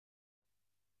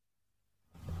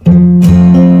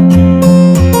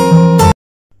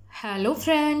Hello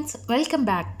friends, welcome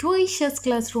back to Aisha's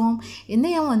class room. ഇന്ന്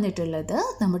ഞാൻ വന്നിട്ടുള്ളത്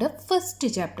നമ്മുടെ first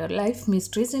chapter life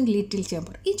mysteries in little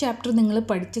chamber. ഈ ചാപ്റ്റർ നിങ്ങൾ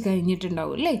പഠിച്ചു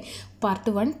കഴിഞ്ഞിട്ടുണ്ടാവും അല്ലേ?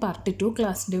 പാർട്ട് 1, പാർട്ട് 2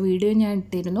 ക്ലാസ്സിൻ്റെ വീഡിയോ ഞാൻ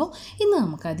ഇട്ടിരുന്നു. ഇന്ന്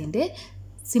നമുക്കതിൻ്റെ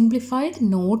സിംപ്ലിഫൈഡ്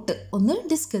നോട്ട് ഒന്ന്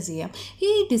ഡിസ്കസ് ചെയ്യാം. ഈ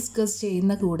ഡിസ്കസ്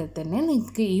ചെയ്യുന്ന കൂടെ തന്നെ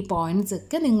നിങ്ങൾക്ക് ഈ പോയിൻറ്റ്സ്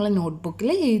ഒക്കെ നിങ്ങളെ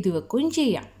നോട്ട്ബുക്കിൽ എഴുതി വെക്കുകയും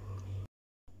ചെയ്യാം.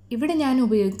 ഇവിടെ ഞാൻ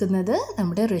ഉപയോഗിക്കുന്നത്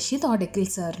നമ്മുടെ റഷീദ് ഓടക്കൽ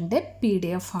സാറിൻ്റെ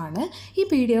PDF ആണ്. ഈ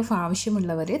PDF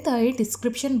ആവശ്യമുള്ളവർ താഴെ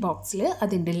ഡിസ്ക്രിപ്ഷൻ ബോക്സിൽ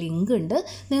അതിൻ്റെ ലിങ്ക് ഉണ്ട്.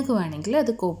 നിങ്ങൾക്ക് വേണമെങ്കിൽ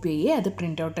അത് കോപ്പി ചെയ്യുകയോ അത്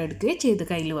പ്രിൻ്റ് ഔട്ട് എടുക്കുകയോ ചെയ്ത്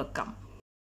കയ്യിൽ വെക്കാം.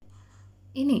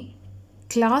 ഇനി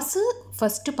ക്ലാസ്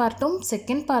ഫസ്റ്റ് പാർട്ടും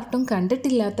സെക്കൻഡ് പാർട്ടും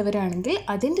കണ്ടിട്ടില്ലാത്തവരാണെങ്കിൽ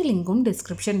അതിൻ്റെ ലിങ്കും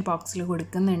ഡിസ്ക്രിപ്ഷൻ ബോക്സിൽ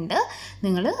കൊടുക്കുന്നുണ്ട്.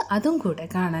 നിങ്ങൾ അതും കൂടെ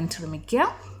കാണാൻ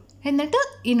ശ്രമിക്കുക. എന്നിട്ട്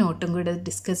ഈ നോട്ടും കൂടെ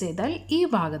ഡിസ്കസ് ചെയ്താൽ ഈ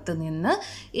ഭാഗത്ത് നിന്ന്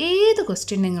ഏത്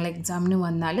ക്വസ്റ്റ്യൻ നിങ്ങൾ എക്സാമിന്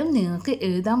വന്നാലും നിങ്ങൾക്ക്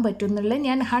എഴുതാൻ പറ്റുമെന്നുള്ള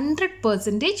ഞാൻ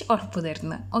 100% ഉറപ്പ്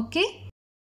തരുന്നു. Okay.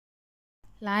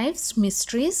 Lives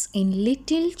mysteries in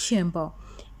little chamber.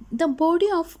 The body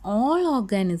of all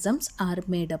organisms are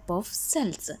made up of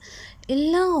cells.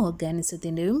 എല്ലാ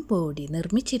ഓർഗാനിസത്തിൻ്റെയും ബോഡി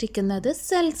നിർമ്മിച്ചിരിക്കുന്നത്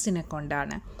സെൽസിനെ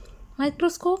കൊണ്ടാണ്.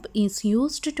 Microscope is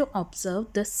used to observe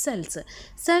the cells.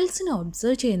 സെൽസിനെ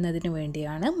observe ചെയ്യുന്നതിന്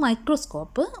വേണ്ടിയാണ്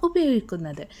മൈക്രോസ്കോപ്പ്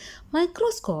ഉപയോഗിക്കുന്നത്.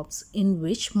 Microscopes in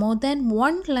which more than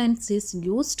one lens is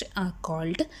used are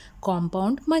called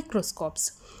compound microscopes.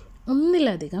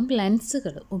 ഒന്നിലധികം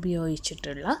ലെൻസുകൾ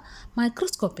ഉപയോഗിച്ചിട്ടുള്ള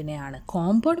മൈക്രോസ്കോപ്പിനെയാണ്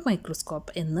compound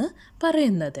microscope എന്ന്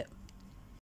പറയുന്നത്.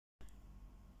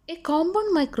 A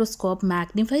compound microscope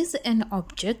magnifies N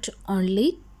object only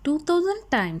 2000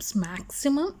 times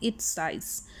maximum its size,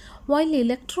 while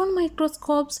electron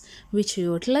microscopes which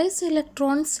utilize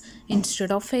electrons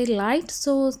instead of a light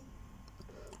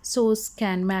source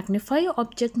can magnify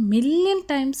object million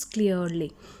times clearly.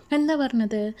 എന്താ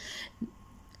പറഞ്ഞത്?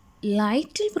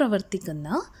 ലൈറ്റിൽ പ്രവർത്തിക്കുന്ന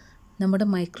നമ്മുടെ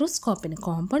മൈക്രോസ്കോപ്പിന്,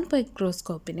 കോമ്പൗണ്ട്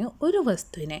മൈക്രോസ്കോപ്പിന് ഒരു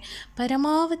വസ്തുവിനെ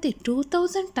പരമാവധി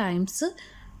 2000 ടൈംസ്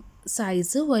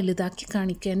സൈസ് വലുതാക്കി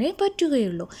കാണിക്കാനേ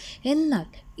പറ്റുകയുള്ളൂ. എന്നാൽ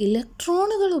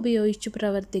ഇലക്ട്രോണുകൾ ഉപയോഗിച്ച്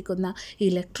പ്രവർത്തിക്കുന്ന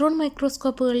ഇലക്ട്രോൺ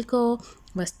മൈക്രോസ്കോപ്പുകൾക്കോ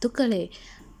വസ്തുക്കളെ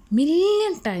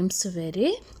മില്യൺ ടൈംസ് വരെ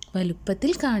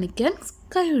വലുപ്പത്തിൽ കാണിക്കാൻ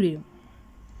കഴിയും.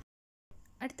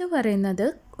 അടുത്ത് പറയുന്നത്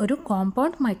ഒരു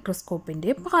compound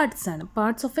മൈക്രോസ്കോപ്പിൻ്റെ പാർട്സാണ്.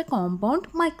 Parts of A compound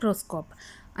microscope: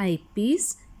 I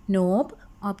Ps, knob,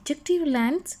 objective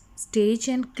lens, stage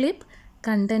and clip,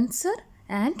 condenser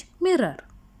and mirror.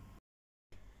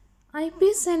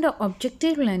 Eyepiece and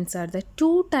objective lens are the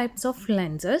two types of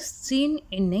lenses seen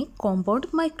in a compound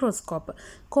microscope.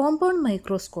 Compound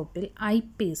മൈക്രോസ്കോപ്പിൽ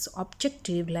eyepiece,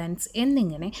 objective lens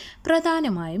എന്നിങ്ങനെ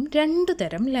പ്രധാനമായും 2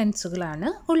 തരം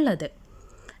ലെൻസുകളാണ് ഉള്ളത്.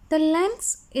 The lens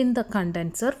in the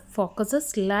condenser focuses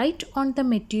light on the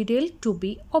material to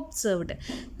be observed.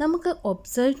 നമുക്ക്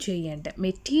observe ചെയ്യേണ്ട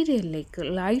മെറ്റീരിയലിലേക്ക്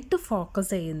light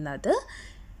focus ചെയ്യുന്നത്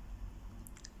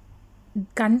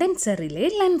കണ്ടൻസറിലെ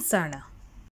ലെൻസാണ്.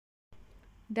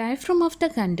 Diaphragm of the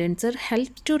condenser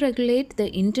helps to regulate the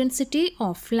intensity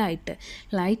of light.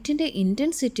 ലൈറ്റിൻ്റെ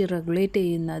intensity regulate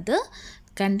ചെയ്യുന്നത്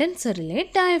കണ്ടൻസറിലെ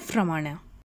diaphragm ആണ്.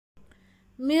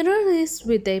 Mirror is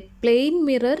with a plane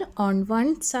mirror on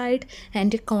one side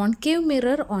and a concave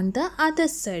mirror on the other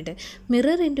side.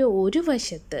 മിററിൻ്റെ ഒരു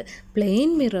വശത്ത്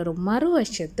plain മിററും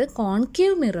മറുവശത്ത്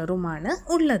concave മിററുമാണ്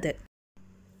ഉള്ളത്.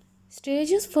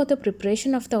 Stages for the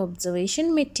preparation of the observation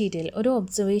material. ഒരു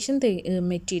observation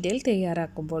material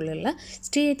തയ്യാറാക്കുമ്പോഴുള്ള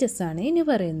stages ആണ് ഇനി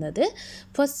പറയുന്നത്.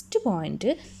 First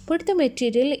point, put the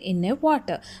material in A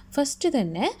water. First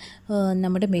തന്നെ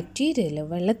നമ്മുടെ മെറ്റീരിയൽ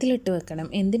വെള്ളത്തിലിട്ട് വെക്കണം.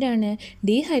 എന്തിനാണ്?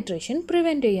 ഡീഹൈഡ്രേഷൻ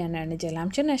പ്രിവെൻറ്റ് ചെയ്യാനാണ്,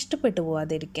 ജലാംശം നഷ്ടപ്പെട്ടു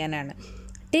പോകാതിരിക്കാനാണ്.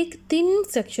 Take thin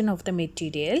section of the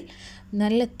material.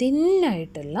 നല്ല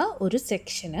തിന്നായിട്ടുള്ള ഒരു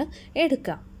സെക്ഷന്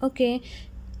എടുക്കാം. Okay.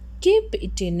 Keep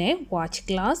it in A watch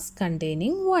glass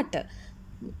containing water.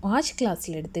 Watch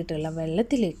ഗ്ലാസ്സിലെടുത്തിട്ടുള്ള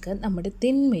വെള്ളത്തിലേക്ക് നമ്മുടെ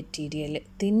തിൻ മെറ്റീരിയൽ,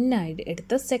 തിന്നായിട്ട്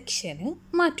എടുത്ത സെക്ഷന്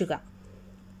മാറ്റുക.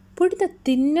 Put the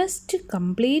thinnest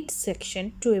complete section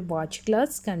two A watch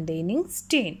glass containing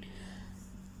stain.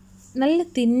 നല്ല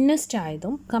തിന്നസ്റ്റ്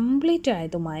ആയതും കംപ്ലീറ്റ്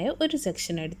ആയതുമായ ഒരു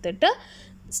സെക്ഷൻ എടുത്തിട്ട്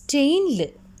സ്റ്റെയിനിൽ,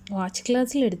 വാച്ച്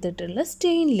ഗ്ലാസ്സിൽ എടുത്തിട്ടുള്ള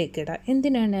സ്റ്റെയിനിലേക്ക് ഇടാം.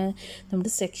 എന്തിനാണ്?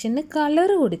 നമ്മുടെ സെക്ഷന്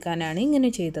കളർ കൊടുക്കാനാണ്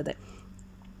ഇങ്ങനെ ചെയ്തത്.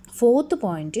 Fourth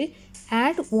point,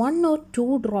 add 1 or 2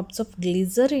 drops of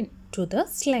glycerin to the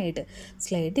slide.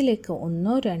 സ്ലൈഡിലേക്ക് 1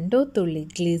 or 2 തുള്ളി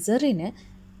ഗ്ലിസറിന്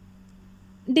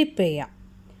ഡിപ്പ് ചെയ്യാം.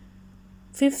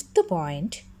 Fifth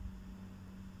point,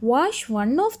 wash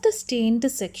 1 of the stained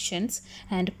sections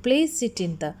and place it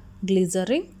in the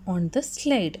glycerin on the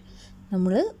slide.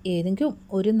 നമ്മൾ ഏതെങ്കിലും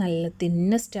ഒരു നല്ല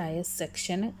തിന്നസ്റ്റായ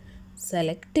സെക്ഷൻ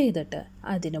സെലക്ട് ചെയ്തിട്ട്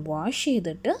അതിനെ വാഷ്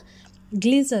ചെയ്തിട്ട്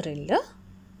ഗ്ലിസറിൽ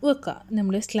വെക്കുക.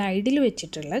 നമ്മൾ സ്ലൈഡിൽ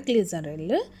വെച്ചിട്ടുള്ള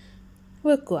ഗ്ലിസറിൽ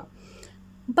വെക്കുക.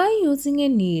 By using a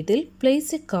needle, place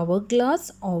a cover glass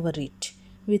over it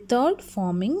without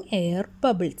forming air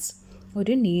bubbles.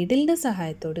 ഒരു നീഡിലിൻ്റെ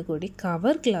സഹായത്തോടു കൂടി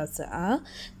കവർ ഗ്ലാസ് ആ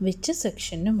വെച്ച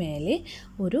സെക്ഷന് മേലെ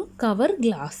ഒരു കവർ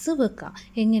ഗ്ലാസ് വെക്കുക.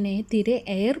 എങ്ങനെ? തീരെ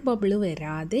എയർ ബബിൾ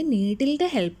വരാതെ നീഡിലിൻ്റെ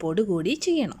ഹെൽപ്പോട് കൂടി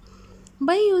ചെയ്യണം.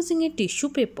 By using A tissue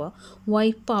paper,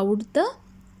 wipe out the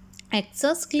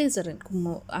excess glycerin.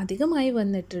 അധികമായി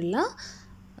വന്നിട്ടുള്ള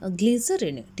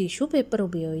ഗ്ലിസറിന് ടിഷ്യൂ പേപ്പർ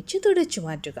ഉപയോഗിച്ച് തുടച്ചു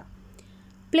മാറ്റുക.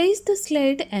 Place the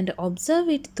slide and observe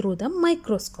it through the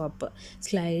microscope.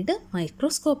 Slide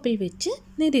മൈക്രോസ്കോപ്പിൽ വെച്ച്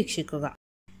നിരീക്ഷിക്കുക.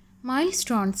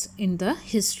 മൈൽസ്റ്റോൺസ് in the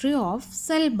history of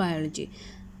cell biology.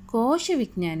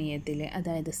 കോശവിജ്ഞാനീയത്തിലെ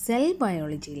അതായത് cell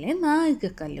ബയോളജിയിലെ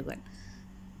നാഴികക്കല്ലുകൾ.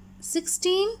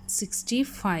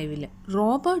 1665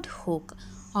 Robert hook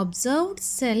observed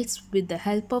cells with the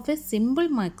help of a simple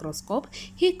microscope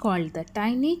he called the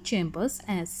tiny chambers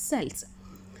as cells.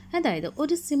 അതായത്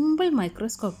ഒരു simple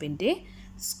മൈക്രോസ്കോപ്പിൻ്റെ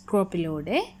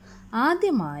സ്കോപ്പിലൂടെ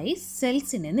ആദ്യമായി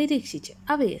സെൽസിനെ നിരീക്ഷിച്ച്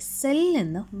അവയെ cell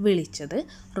എന്ന് വിളിച്ചത്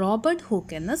റോബർട്ട്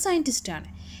ഹൂക്ക് എന്ന സയൻറ്റിസ്റ്റാണ്.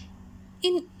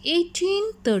 In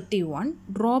 1831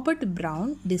 Robert brown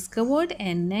discovered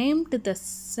and named the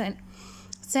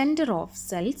centre of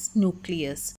cells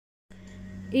nucleus.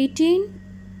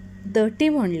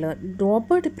 1831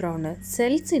 Robert brown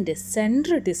സെൽസിൻ്റെ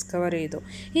centre discover ചെയ്തു.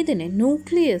 ഇതിനെ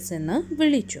ന്യൂക്ലിയസ് എന്ന്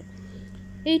വിളിച്ചു.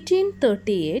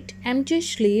 1838 M.J.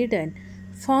 Schleiden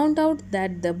found out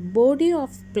that the body of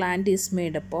plant is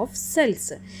made up of cells.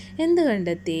 എന്ത്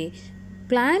കണ്ടെത്തി?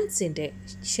 പ്ലാന്റ്സിൻ്റെ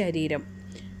ശരീരം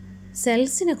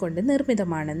സെൽസിനെ കൊണ്ട്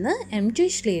നിർമ്മിതമാണെന്ന് M.J.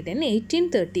 Schleiden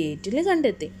 1838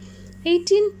 കണ്ടെത്തി.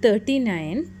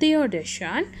 1839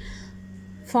 Theodorshan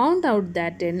found out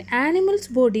that an animal's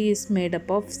body is made up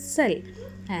of cell.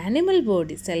 Animal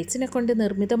body സെൽസിനെ കൊണ്ട്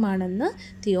നിർമ്മിതമാണെന്ന്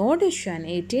തിയോഡോർഷൻ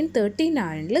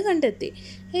 1839 കണ്ടെത്തി.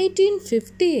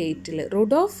 1858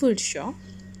 Rudolf Virchow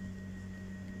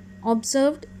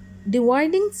observed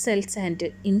dividing cells and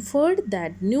inferred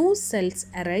that new cells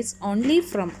arise only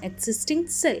from existing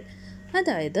cell.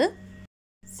 അതായത്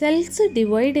cells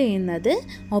divide ചെയ്യുന്നത്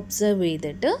observe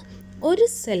ചെയ്തിട്ട് ഒരു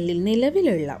സെല്ലിൽ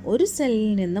നിലവിലുള്ള ഒരു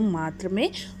സെല്ലിൽ നിന്നും മാത്രമേ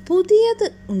പുതിയത്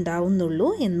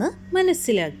ഉണ്ടാവുന്നുള്ളൂ എന്ന്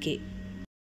മനസ്സിലാക്കി.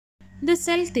 The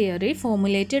cell theory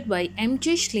formulated by M.J.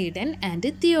 Schleiden and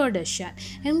Theodorshan.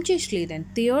 M.J. Schleiden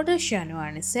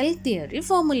തിയോഡോർഷാനുമാണ് cell theory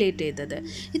formulate ചെയ്തത്.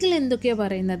 ഇതിൽ എന്തൊക്കെയാണ്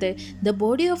പറയുന്നത്? The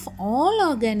body of all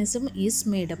organism is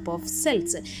made up of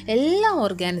cells. എല്ലാ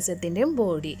ഓർഗാനിസത്തിൻ്റെയും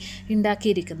ബോഡി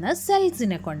ഉണ്ടാക്കിയിരിക്കുന്നത്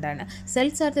സെൽസിനെ കൊണ്ടാണ്.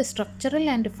 Cells are the structural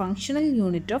and functional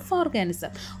unit of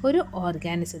organism. ഒരു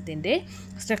ഓർഗാനിസത്തിൻ്റെ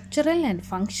structural and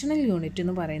functional unit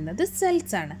എന്ന് പറയുന്നത്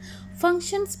സെൽസ് ആണ്.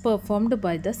 Functions performed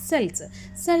by the cells.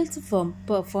 Cells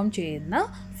perform ചെയ്യുന്ന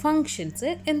functions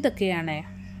എന്തൊക്കെയാണ്?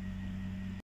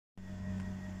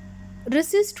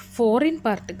 Resist foreign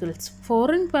particles.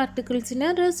 Foreign പാർട്ടിക്കിൾസിനെ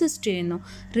resist ചെയ്യുന്നു.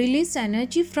 Release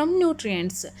energy from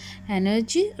nutrients.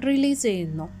 Energy release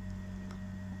ചെയ്യുന്നു.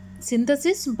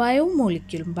 Synthesis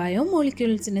biomolecule.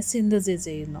 ബയോമോളിക്യൂൾസിനെ synthesis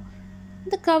ചെയ്യുന്നു.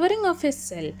 The covering of A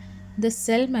cell. The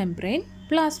cell membrane,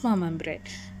 plasma membrane.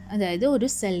 അതായത് ഒരു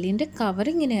സെല്ലിൻ്റെ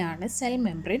കവറിങ്ങിനെയാണ് cell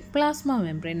membrane, plasma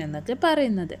membrane എന്നൊക്കെ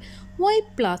പറയുന്നത്. Y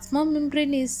plasma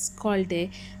membrane is called A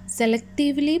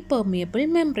selectively permeable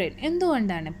membrane.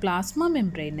 എന്തുകൊണ്ടാണ് plasma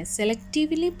മെംബ്രെയിനെ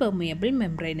selectively permeable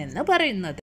membrane എന്ന്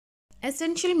പറയുന്നത്?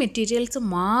 എസെൻഷ്യൽ മെറ്റീരിയൽസ്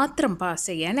മാത്രം പാസ്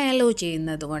ചെയ്യാൻ അലോ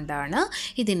ചെയ്യുന്നത് കൊണ്ടാണ്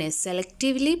ഇതിനെ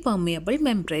സെലക്റ്റീവ്ലി പെർമിയബിൾ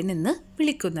മെംബ്രെയിൻ എന്ന്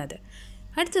വിളിക്കുന്നത്.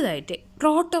 അടുത്തതായിട്ട്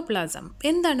പ്രോട്ടോപ്ലാസം.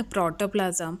 എന്താണ്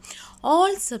protoplasm?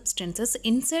 All substances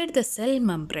inside the cell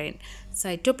membrane.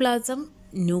 Cytoplasm,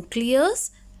 nucleus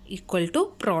equal to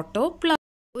protoplasm.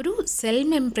 ഒരു സെൽ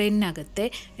മെംബ്രെയിനകത്തെ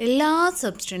എല്ലാ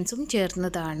സബ്സ്റ്റൻസും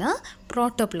ചേർന്നതാണ്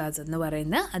പ്രോട്ടോപ്ലാസം എന്ന്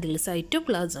പറയുന്നത്. അതിൽ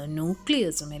സൈറ്റോപ്ലാസവും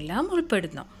ന്യൂക്ലിയസും എല്ലാം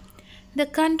ഉൾപ്പെടുന്നു. The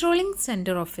controlling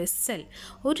centre of A cell.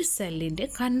 ഒരു സെല്ലിൻ്റെ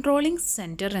കൺട്രോളിംഗ്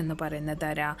സെൻറ്റർ എന്ന് പറയുന്നത്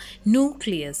ആരാ?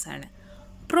 ന്യൂക്ലിയസ് ആണ്.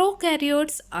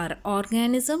 Prokaryotes are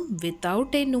organisms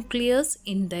without a nucleus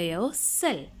in their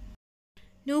cell.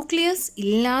 Nucleus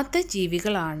ഇല്ലാത്ത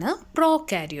ജീവികളാണ്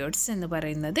പ്രോകാരിയോട്സ് എന്ന്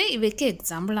പറയുന്നത്. ഇവയ്ക്ക്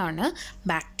എക്സാമ്പിളാണ്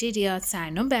ബാക്ടീരിയ,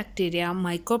 സയനോബാക്ടീരിയ,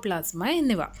 മൈക്കോപ്ലാസ്മ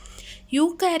എന്നിവ.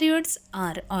 Eukaryotes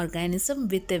R organism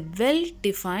with a well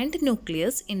defined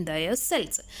nucleus in their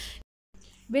cells.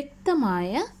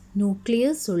 വ്യക്തമായ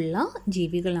ന്യൂക്ലിയസ് ഉള്ള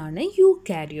ജീവികളാണ്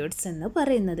യൂകാരിയോട്സ് എന്ന്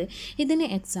പറയുന്നത്. ഇതിന്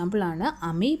എക്സാമ്പിളാണ്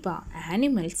അമീബ,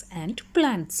 ആനിമൽസ് ആൻഡ്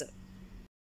പ്ലാന്റ്സ്.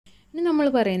 ഇനി നമ്മൾ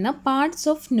പറയുന്ന പാർട്സ്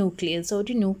ഓഫ് ന്യൂക്ലിയസ്.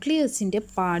 ഒരു ന്യൂക്ലിയസിൻ്റെ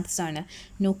പാർട്സ് ആണ്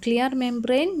ന്യൂക്ലിയർ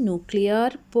മെംബ്രെയിൻ,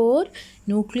 ന്യൂക്ലിയർ പോർ,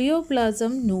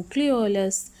 ന്യൂക്ലിയോപ്ലാസം,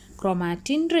 ന്യൂക്ലിയോലസ്,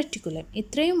 ക്രോമാറ്റിൻ റെറ്റിക്കുലം.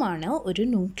 ഇത്രയുമാണ് ഒരു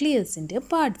ന്യൂക്ലിയസിൻ്റെ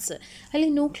പാർട്സ്.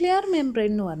 അല്ലെങ്കിൽ ന്യൂക്ലിയർ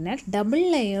മെംബ്രെയിൻ എന്ന് പറഞ്ഞാൽ ഡബിൾ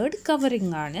ലെയേർഡ്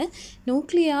കവറിംഗ് ആണ്.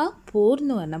 ന്യൂക്ലിയർ പോർ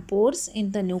എന്ന് പറഞ്ഞാൽ pores in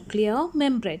the nuclear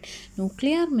membrane.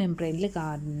 Nuclear മെംബ്രെയിനിൽ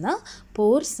കാണുന്ന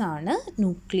പോർസാണ്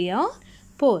ന്യൂക്ലിയർ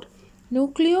പോർ.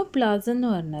 ന്യൂക്ലിയോപ്ലാസം എന്ന്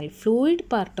പറഞ്ഞാൽ fluid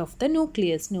part of the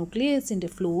nucleus. ന്യൂക്ലിയസിൻ്റെ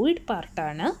fluid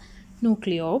പാർട്ടാണ്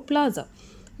ന്യൂക്ലിയോപ്ലാസം.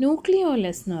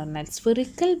 ന്യൂക്ലിയോലസ് എന്ന് പറഞ്ഞാൽ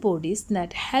spherical bodies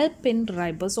that help in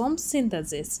ribosome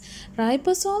synthesis.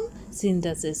 Ribosome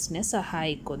സിന്തസിസിനെ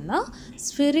സഹായിക്കുന്ന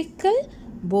സ്ഫെറിക്കൽ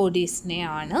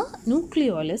ബോഡീസിനെയാണ്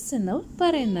ന്യൂക്ലിയോലസ് എന്ന്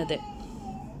പറയുന്നത്.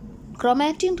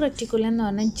 ക്രോമാറ്റിൻ റെറ്റിക്കുലം എന്ന്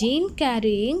പറഞ്ഞാൽ gene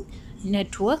carrying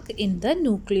network in the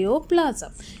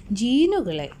nucleoplasm.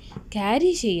 ജീനുകളെ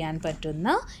carry ചെയ്യാൻ പറ്റുന്ന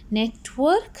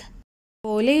നെറ്റ്വർക്ക്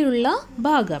പോലെയുള്ള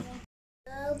ഭാഗം.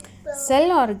 Cell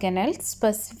organelle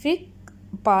specific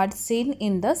parts seen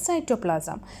in the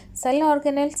cytoplasm. Cell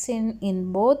organelles seen in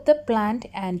both the plant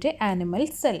and animal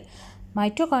cell.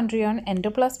 Mitochondrion,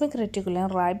 endoplasmic reticulum,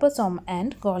 ribosome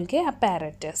and Golgi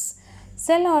apparatus.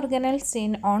 Cell organelles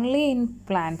seen only in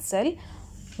plant cell,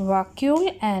 vacuole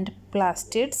and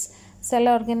plastids. Cell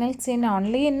organelles seen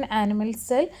only in animal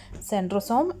cell,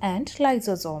 centrosome and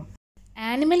lysosome.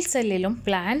 Animal സെല്ലിലും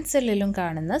plant സെല്ലിലും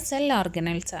കാണുന്ന cell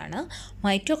organelles ആണ്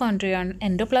mitochondrion,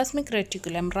 endoplasmic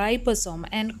reticulum, ribosome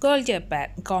and Golgi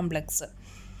complex.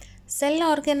 Cell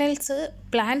organelles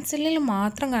plant സെല്ലിൽ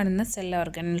മാത്രം കാണുന്ന cell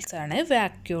organelles ആണ്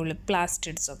vacuole,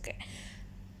 plastids ഒക്കെ.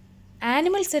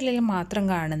 Animal സെല്ലിൽ മാത്രം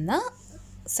കാണുന്ന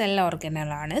സെൽ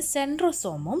ഓർഗനലാണ്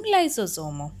സെൻട്രോസോമും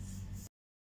ലൈസോസോമും.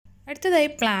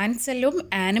 അടുത്തതായി പ്ലാന്റ് സെല്ലും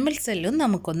ആനിമൽ സെല്ലും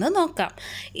നമുക്കൊന്ന് നോക്കാം.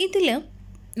 ഇതിൽ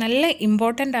നല്ല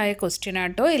ഇമ്പോർട്ടൻ്റ് ആയ ക്വസ്റ്റ്യൻ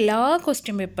ആട്ടോ. എല്ലാ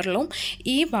ക്വസ്റ്റ്യൻ പേപ്പറിലും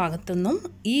ഈ ഭാഗത്തുനിന്നും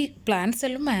ഈ പ്ലാന്റ്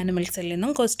സെല്ലും ആനിമൽ സെല്ലിൽ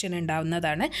നിന്നും ക്വസ്റ്റ്യൻ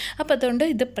ഉണ്ടാവുന്നതാണ്. അപ്പോൾ അതുകൊണ്ട്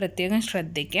ഇത് പ്രത്യേകം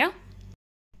ശ്രദ്ധിക്കുക.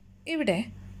 ഇവിടെ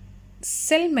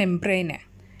സെൽ മെംബ്രെയിന്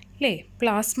അല്ലേ,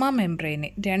 പ്ലാസ്മ മെംബ്രെയിന്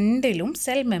രണ്ടിലും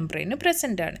cell membrane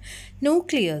പ്രസൻ്റാണ്.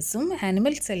 ന്യൂക്ലിയസും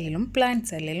animal സെല്ലിലും plant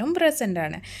സെല്ലിലും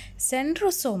പ്രസൻ്റാണ്.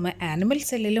 Centrosome animal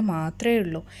സെല്ലിൽ മാത്രമേ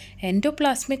ഉള്ളൂ.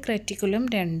 എൻഡോപ്ലാസ്മിക് റെറ്റിക്കുലം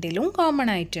രണ്ടിലും കോമൺ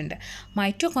ആയിട്ടുണ്ട്.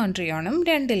 മൈറ്റോകോൺട്രിയോണും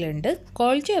രണ്ടിലുണ്ട്.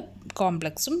 ഗോൾജി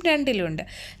കോംപ്ലക്സും രണ്ടിലുണ്ട്.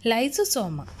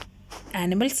 ലൈസോസോം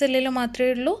ആനിമൽ സെല്ലിൽ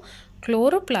മാത്രമേ ഉള്ളൂ.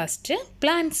 ക്ലോറോപ്ലാസ്റ്റ്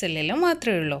പ്ലാന്റ് സെല്ലിൽ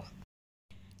മാത്രമേ ഉള്ളൂ.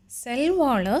 സെൽ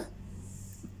വാള്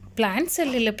പ്ലാന്റ്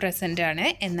സെല്ലിൽ പ്രസൻ്റ് ആണ്,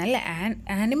 എന്നാൽ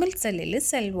ആനിമൽ സെല്ലിൽ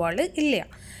സെൽ വാള് ഇല്ല.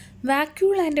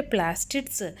 വാക്യൂൾ ആൻഡ്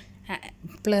പ്ലാസ്റ്റിഡ്സ്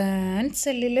പ്ലാന്റ്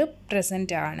സെല്ലിൽ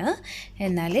പ്രസൻ്റ് ആണ്,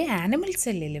 എന്നാൽ ആനിമൽ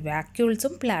സെല്ലിൽ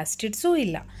വാക്യൂൾസും പ്ലാസ്റ്റിഡ്സും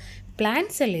ഇല്ല.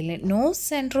 പ്ലാന്റ് സെല്ലിൽ no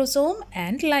centrosome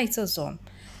and lysosome.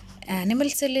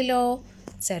 Animal സെല്ലിലോ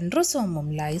സെൻട്രോസോമും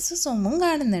ലൈസോസോമും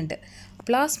കാണുന്നുണ്ട്.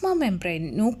 Plasma membrane,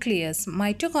 nucleus,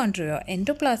 മൈറ്റോകോൺട്രിയോ,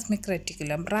 endoplasmic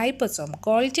reticulum, ribosome,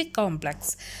 Golgi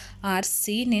complex are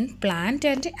seen in plant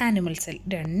and animal cell.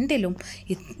 രണ്ടിലും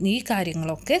ഈ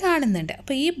കാര്യങ്ങളൊക്കെ കാണുന്നുണ്ട്.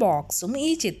 അപ്പോൾ ഈ ബോക്സും ഈ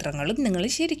ചിത്രങ്ങളും നിങ്ങൾ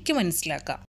ശരിക്കും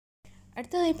മനസ്സിലാക്കാം.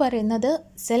 അടുത്തതായി പറയുന്നത്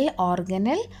സെൽ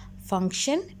ഓർഗനൽ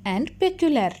ഫങ്ഷൻ ആൻഡ്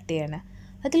പെക്യുലാരിറ്റിയാണ്.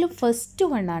 അതിൽ ഫസ്റ്റ്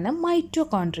വണ്ണാണ്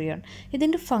മൈറ്റോകോൺട്രിയോൺ.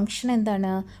 ഇതിൻ്റെ ഫങ്ഷൻ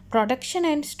എന്താണ്? Production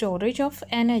and storage of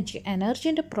energy.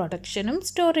 എനർജീൻ്റെ പ്രൊഡക്ഷനും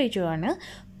സ്റ്റോറേജുമാണ്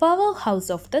power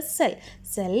house of the cell.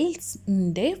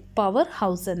 സെൽസിൻ്റെ power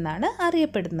house എന്നാണ്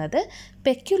അറിയപ്പെടുന്നത്.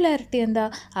 പെക്യുലാരിറ്റി എന്താ?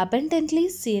 അബൻഡൻ്റ്ലി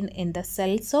scene in the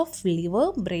cells of liver,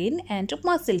 brain and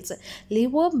muscles.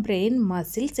 Liver, brain,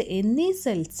 muscles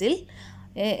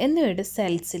എന്നിവയുടെ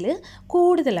സെൽസിൽ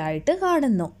കൂടുതലായിട്ട്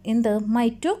കാണുന്നു. എന്ത്?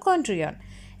 Mitochondrion.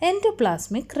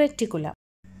 Endoplasmic reticulum.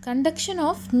 Conduction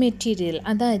of material,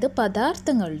 അതായത്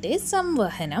പദാർത്ഥങ്ങളുടെ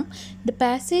സംവഹനം. The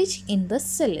passage in the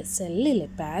cell. സെല്ലിലെ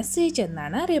passage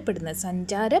എന്നാണ് അറിയപ്പെടുന്നത്.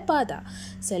 സഞ്ചാരപാത.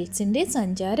 സെൽസിൻ്റെ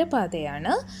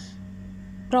സഞ്ചാരപാതയാണ്.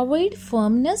 Provide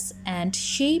firmness and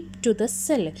shape to the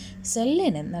cell.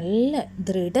 സെല്ലിന് നല്ല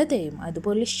ദൃഢതയും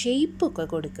അതുപോലെ ഷേപ്പൊക്കെ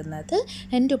കൊടുക്കുന്നത്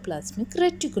എൻഡോപ്ലാസ്മിക്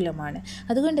റെറ്റിക്കുലമാണ്.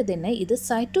 അതുകൊണ്ട് തന്നെ ഇത്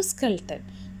സൈറ്റോസ്കെൽട്ടൻ,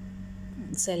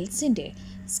 സെൽസിൻ്റെ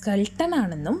സ്കെൽട്ടൻ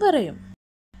ആണെന്നും പറയും.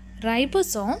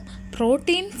 റൈബോസോം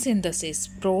പ്രോട്ടീൻ സിന്തസിസ്,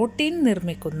 പ്രോട്ടീൻ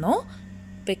നിർമ്മിക്കുന്നു.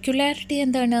 പെക്യുലാരിറ്റി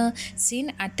എന്താണ്? Scene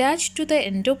attach to the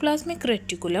endoplasmic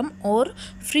reticulum or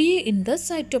free in the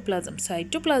cytoplasm.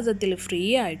 സൈറ്റോപ്ലാസത്തിൽ free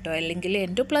ആയിട്ടോ അല്ലെങ്കിൽ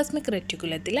എൻഡോപ്ലാസ്മിക്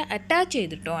റെറ്റിക്കുലത്തിൽ അറ്റാച്ച്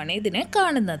ചെയ്തിട്ടോ ആണ് ഇതിനെ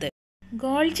കാണുന്നത്.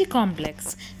 Golgi complex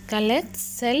collects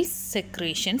cell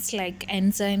secretions like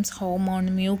enzymes, hormone,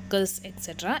 mucus,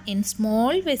 etc. in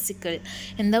small vesicle.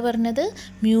 എന്താ പറഞ്ഞത്?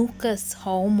 മ്യൂക്കസ്,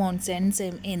 ഹോർമോൺസ്,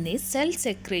 എൻസൈം എന്നീ സെൽ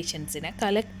സെക്രീഷൻസിനെ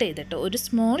കളക്ട് ചെയ്തിട്ട് ഒരു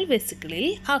സ്മോൾ വെസിക്കിളിൽ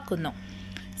ആക്കുന്നു.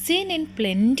 Scene in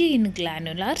plenty in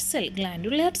ഗ്ലാനുലാർ cell.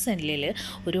 ഗ്ലാനുലാർ സെല്ലിൽ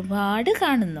ഒരുപാട്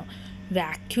കാണുന്നു.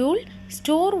 Vacuole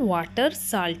store water,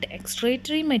 salt,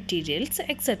 excretory materials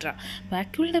etcetera.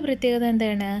 വാക്യൂളിൻ്റെ പ്രത്യേകത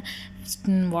എന്താണ്?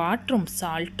 വാട്ടറും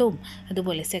സാൾട്ടും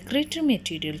അതുപോലെ സെക്രട്ടറി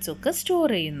മെറ്റീരിയൽസും ഒക്കെ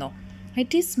സ്റ്റോർ ചെയ്യുന്നു.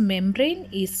 It is membrane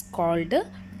is called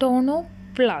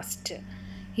tonoplast.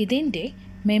 ഇതിൻ്റെ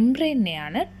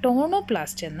മെംബ്രെയിനെയാണ്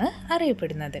ടോണോപ്ലാസ്റ്റ് എന്ന്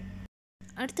അറിയപ്പെടുന്നത്.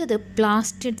 അടുത്തത്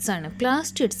പ്ലാസ്റ്റിഡ്സ് ആണ്.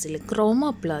 പ്ലാസ്റ്റിഡ്സിൽ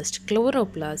ക്രോമോപ്ലാസ്റ്റ്,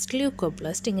 ക്ലോറോപ്ലാസ്റ്റ്,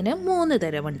 ല്യൂക്കോപ്ലാസ്റ്റ് ഇങ്ങനെ 3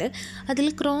 തരമുണ്ട്. അതിൽ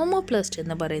ക്രോമോപ്ലാസ്റ്റ്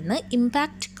എന്ന് പറയുന്നത്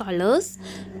impact colours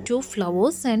to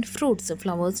flowers and fruits.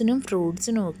 ഫ്ലവേഴ്സിനും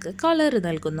ഫ്രൂട്ട്സിനും ഒക്കെ കളർ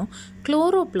നൽകുന്നു.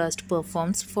 Chloroplast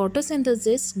performs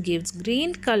photosynthesis, gives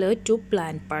green colour to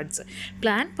plant parts.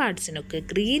 Plant പാർട്സിനൊക്കെ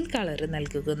green colour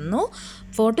നൽകുന്നു,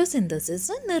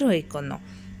 ഫോട്ടോസിന്തസിസ് നിർവഹിക്കുന്നു.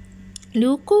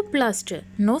 Leucoplast,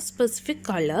 no specific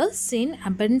color, seen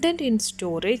abundant in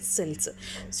storage cells.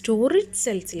 Storage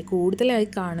സെൽസിൽ കൂടുതലായി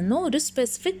കാണുന്ന ഒരു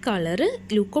specific colour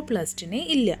ലൂക്കോപ്ലാസ്റ്റിന്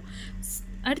ഇല്ല.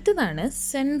 അടുത്തതാണ്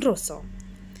centrosome.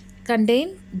 Contain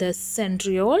the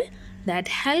centriole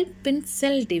that help in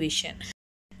cell division.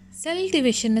 Cell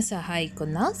ഡിവിഷന്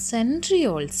സഹായിക്കുന്ന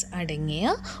സെൻട്രിയോൾസ്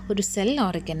അടങ്ങിയ ഒരു സെൽ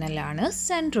ഓർഗനലാണ്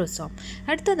സെൻട്രോസോം.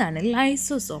 അടുത്തതാണ്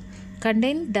lysosome.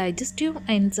 Contain digestive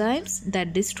enzymes that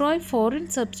destroy foreign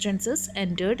substances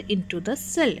entered into the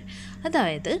cell.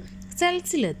 അതായത്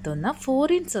സെൽസിലെത്തുന്ന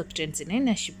ഫോറിൻ സബ്സ്റ്റൻസിനെ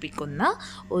നശിപ്പിക്കുന്ന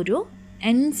ഒരു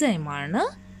എൻസൈമാണ്,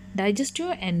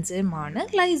 digestive എൻസൈമാണ്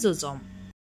lysosome.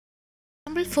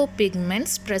 Example for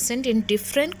pigments present in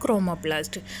different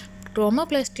chromoplast.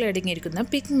 ക്രോമോപ്ലാസ്റ്റിൽ അടങ്ങിയിരിക്കുന്ന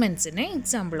പിഗ്മെൻറ്റ്സിന്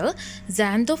example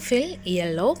xanthophyll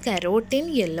yellow, carotene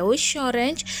yellowish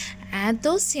orange,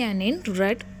 ആന്തോസിയാനിൻ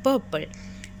red, purple.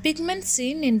 Pigment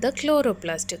scene in the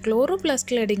chloroplast.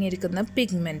 ക്ലോറോപ്ലാസ്റ്റിൽ അടങ്ങിയിരിക്കുന്ന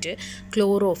pigment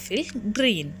chlorophyll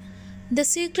green. The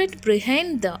secret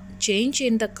behind the change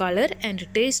in the colour and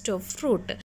taste of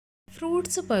fruit.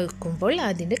 Fruits പഴുക്കുമ്പോൾ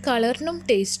അതിൻ്റെ കളറിനും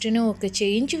ടേസ്റ്റിനും ഒക്കെ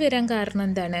change വരാൻ കാരണം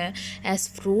എന്താണ്? As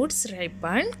fruits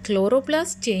ripen,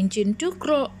 chloroplast change in to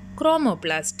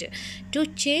chromoplast. To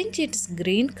change its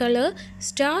green color,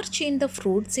 starch in the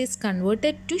fruits is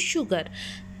converted to sugar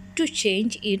to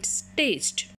change its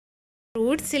taste.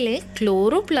 ഫ്രൂട്ട്സിലെ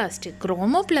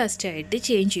chromoplast ആയിട്ട്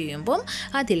change ചെയ്യുമ്പം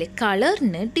അതിലെ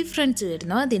കളറിന് difference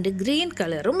വരുന്നു, അതിൻ്റെ ഗ്രീൻ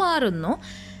കളർ മാറുന്നു.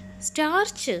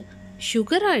 സ്റ്റാർച്ച്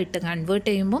ഷുഗറായിട്ട് കൺവേർട്ട്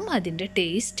ചെയ്യുമ്പം അതിൻ്റെ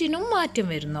ടേസ്റ്റിനും മാറ്റം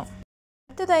വരുന്നു.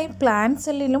 അടുത്തതായി പ്ലാന്റ്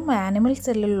സെല്ലിലും ആനിമൽ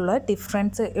സെല്ലിലുള്ള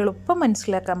ഡിഫറൻസ് എളുപ്പം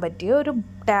മനസ്സിലാക്കാൻ പറ്റിയ ഒരു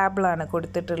ടാബിളാണ്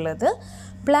കൊടുത്തിട്ടുള്ളത്.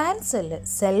 പ്ലാന്റ് സെല്ല്,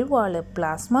 സെൽ വാള്,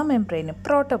 പ്ലാസ്മ മെംബ്രെയിന്,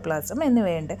 പ്രോട്ടോപ്ലാസം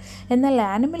എന്നിവയുണ്ട്. എന്നാൽ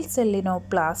ആനിമൽ സെല്ലിനോ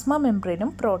പ്ലാസ്മ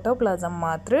മെംബ്രെയിനും പ്രോട്ടോപ്ലാസം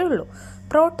മാത്രമേ ഉള്ളൂ.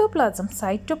 പ്രോട്ടോപ്ലാസം,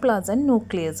 സൈറ്റോപ്ലാസം,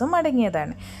 ന്യൂക്ലിയസും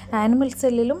അടങ്ങിയതാണ്. ആനിമൽ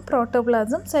സെല്ലിലും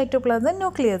പ്രോട്ടോപ്ലാസം, സൈറ്റോപ്ലാസം,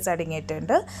 ന്യൂക്ലിയസ്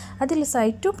അടങ്ങിയിട്ടുണ്ട്. അതിൽ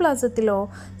സൈറ്റോപ്ലാസത്തിലോ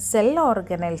cell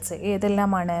organelles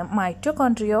ഏതെല്ലാമാണ്?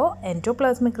 മൈറ്റോകോൺട്രിയോ,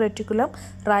 endoplasmic reticulum,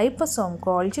 ribosome,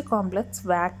 Golgi complex,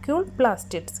 vacuole,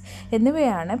 plastids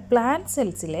എന്നിവയാണ് പ്ലാന്റ്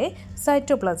സെൽസിലെ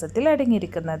സൈറ്റോപ്ലാസത്തിൽ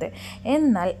അടങ്ങിയിരിക്കുന്നത്.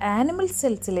 എന്നാൽ animal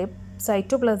സെൽസിലെ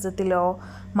സൈറ്റോപ്ലാസത്തിലോ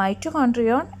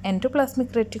mitochondrion,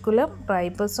 endoplasmic reticulum,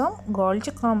 ribosome,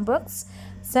 Golgi complex,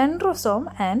 centrosome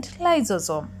and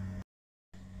lysosome.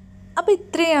 അപ്പോൾ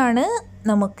ഇത്രയാണ്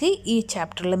നമുക്ക് ഈ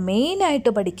ചാപ്റ്ററിൽ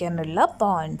മെയിനായിട്ട് പഠിക്കാനുള്ള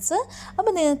പോയിൻറ്റ്സ്.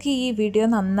 അപ്പോൾ നിങ്ങൾക്ക് ഈ വീഡിയോ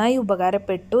നന്നായി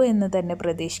ഉപകാരപ്പെട്ടു എന്ന് തന്നെ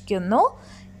പ്രതീക്ഷിക്കുന്നു.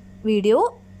 വീഡിയോ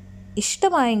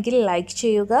ഇഷ്ടമായെങ്കിൽ ലൈക്ക്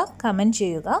ചെയ്യുക, കമൻറ്റ്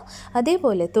ചെയ്യുക.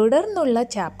 അതേപോലെ തുടർന്നുള്ള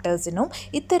ചാപ്റ്റേഴ്സിനും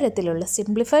ഇത്തരത്തിലുള്ള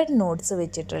സിംപ്ലിഫൈഡ് നോട്ട്സ്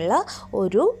വെച്ചിട്ടുള്ള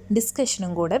ഒരു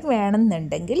ഡിസ്കഷനും കൂടെ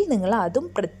വേണമെന്നുണ്ടെങ്കിൽ നിങ്ങൾ അതും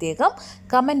പ്രത്യേകം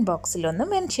കമൻറ്റ് ബോക്സിലൊന്ന്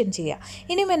മെൻഷൻ ചെയ്യുക.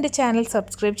 ഇനിയും എൻ്റെ ചാനൽ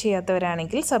സബ്സ്ക്രൈബ്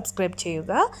ചെയ്യാത്തവരാണെങ്കിൽ സബ്സ്ക്രൈബ്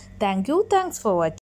ചെയ്യുക. Thanks for watching.